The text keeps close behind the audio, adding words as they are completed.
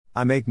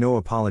I make no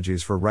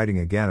apologies for writing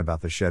again about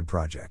the Shed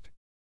project.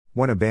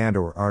 When a band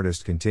or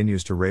artist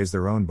continues to raise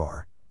their own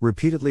bar,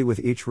 repeatedly with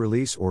each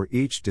release or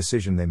each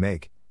decision they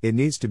make, it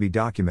needs to be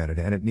documented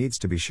and it needs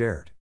to be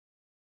shared.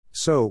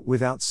 So,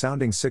 without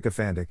sounding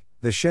sycophantic,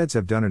 the Sheds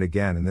have done it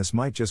again, and this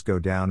might just go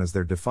down as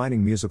their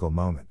defining musical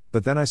moment,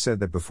 but then I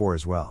said that before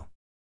as well.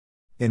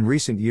 In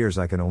recent years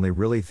I can only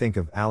really think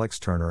of Alex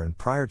Turner, and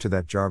prior to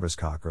that Jarvis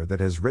Cocker,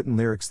 that has written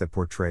lyrics that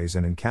portrays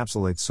and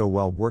encapsulates so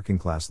well working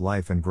class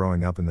life and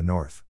growing up in the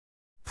North.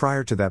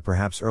 Prior to that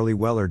perhaps Early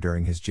Weller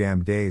during his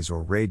Jam days,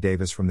 or Ray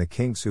Davis from the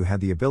Kinks, who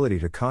had the ability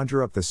to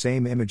conjure up the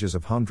same images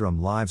of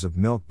humdrum lives of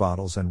milk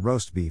bottles and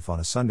roast beef on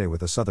a Sunday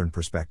with a Southern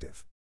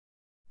perspective.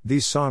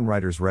 These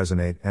songwriters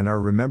resonate and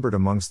are remembered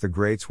amongst the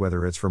greats,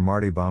 whether it's for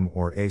Marty Bum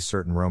or A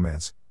Certain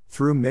Romance,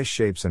 through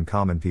misshapes and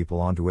common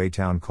people onto A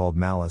Town Called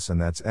Malice, and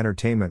that's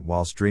entertainment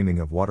whilst dreaming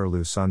of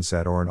Waterloo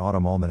Sunset or an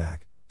Autumn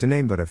Almanac, to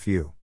name but a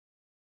few.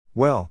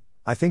 Well,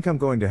 I think I'm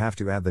going to have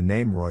to add the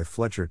name Roy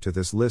Fletcher to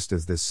this list,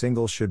 as this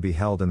single should be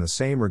held in the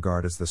same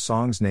regard as the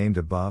songs named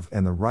above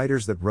and the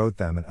writers that wrote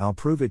them, and I'll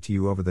prove it to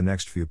you over the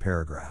next few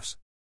paragraphs.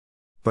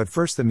 But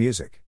first, the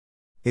music.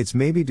 It's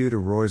maybe due to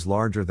Roy's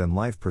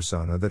larger-than-life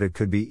persona that it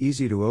could be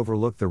easy to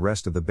overlook the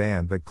rest of the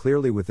band, but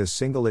clearly with this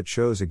single it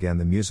shows again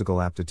the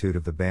musical aptitude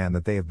of the band,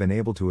 that they have been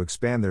able to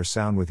expand their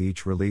sound with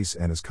each release,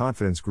 and as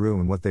confidence grew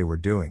in what they were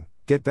doing,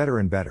 get better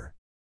and better.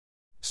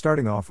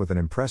 Starting off with an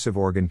impressive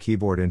organ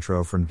keyboard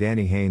intro from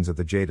Danny Haynes of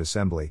the Jade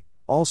Assembly,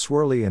 all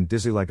swirly and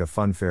dizzy like a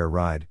funfair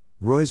ride,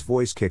 Roy's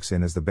voice kicks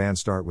in as the band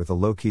start with a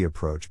low-key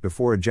approach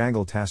before a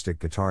jangle-tastic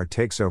guitar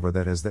takes over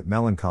that has that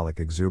melancholic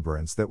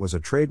exuberance that was a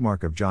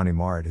trademark of Johnny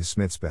Marr at his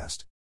Smith's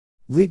best.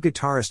 Lead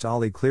guitarist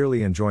Ollie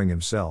clearly enjoying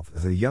himself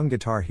as the young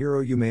guitar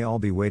hero you may all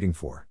be waiting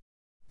for.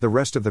 The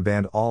rest of the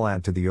band all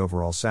add to the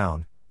overall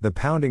sound, the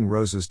pounding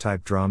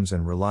Roses-type drums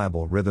and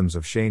reliable rhythms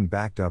of Shane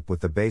backed up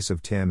with the bass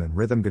of Tim and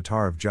rhythm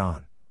guitar of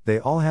John. They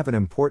all have an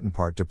important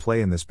part to play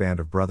in this band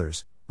of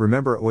brothers.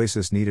 Remember,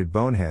 Oasis needed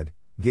Bonehead,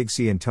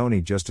 Giggsy and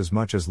Tony just as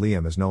much as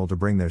Liam as Noel to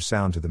bring their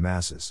sound to the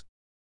masses.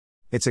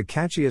 It's a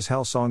catchy as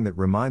hell song that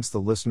reminds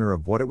the listener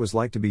of what it was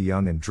like to be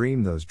young and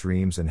dream those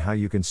dreams, and how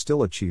you can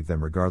still achieve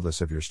them regardless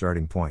of your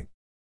starting point.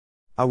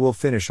 I will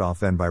finish off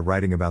then by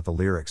writing about the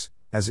lyrics,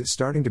 as it's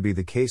starting to be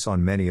the case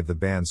on many of the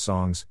band's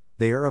songs.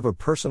 They are of a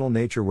personal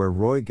nature where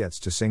Roy gets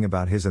to sing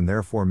about his and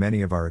therefore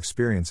many of our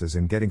experiences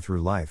in getting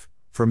through life.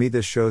 For me,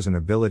 this shows an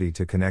ability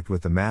to connect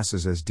with the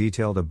masses as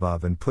detailed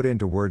above and put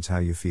into words how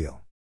you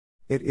feel.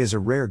 It is a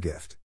rare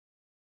gift.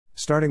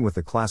 Starting with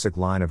the classic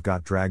line of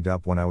 "Got dragged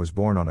up when I was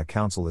born on a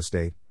council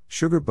estate,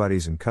 sugar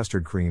buddies and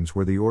custard creams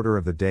were the order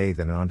of the day,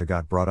 then on to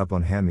got brought up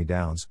on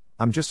hand-me-downs,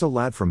 I'm just a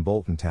lad from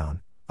Bolton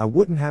Town, I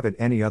wouldn't have it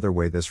any other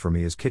way." This for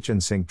me is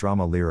kitchen sink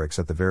drama lyrics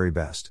at the very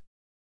best.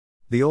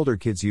 The older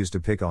kids used to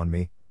pick on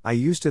me, I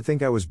used to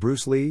think I was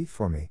Bruce Lee,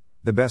 for me,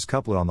 the best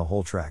couplet on the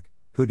whole track,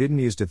 who didn't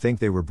used to think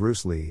they were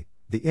Bruce Lee.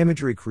 The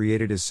imagery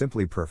created is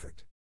simply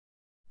perfect.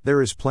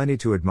 There is plenty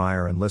to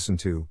admire and listen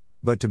to,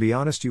 but to be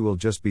honest, you will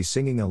just be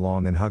singing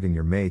along and hugging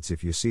your mates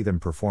if you see them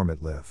perform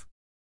it live.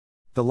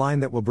 The line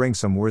that will bring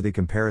some worthy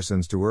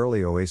comparisons to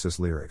early Oasis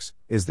lyrics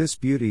is this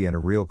beauty, and a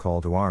real call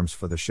to arms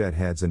for the Shed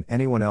heads and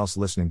anyone else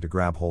listening to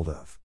grab hold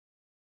of.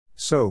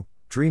 So,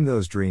 dream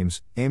those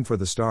dreams, aim for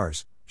the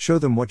stars, show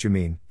them what you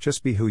mean,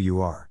 just be who you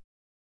are.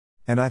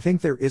 And I think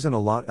there isn't a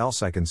lot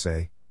else I can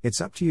say. It's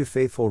up to you,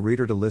 faithful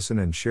reader, to listen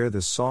and share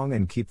this song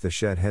and keep the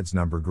Shed heads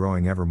number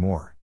growing ever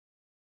more.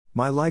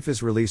 My Life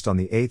is released on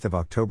the 8th of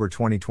October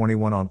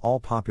 2021 on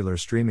all popular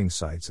streaming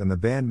sites, and the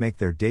band make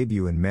their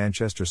debut in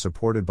Manchester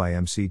supported by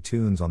MC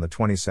Tunes on the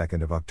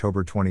 22nd of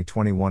October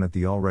 2021 at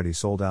the already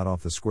sold out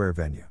Off the Square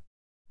venue.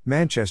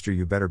 Manchester,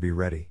 you better be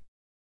ready.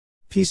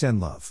 Peace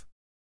and love.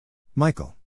 Michael.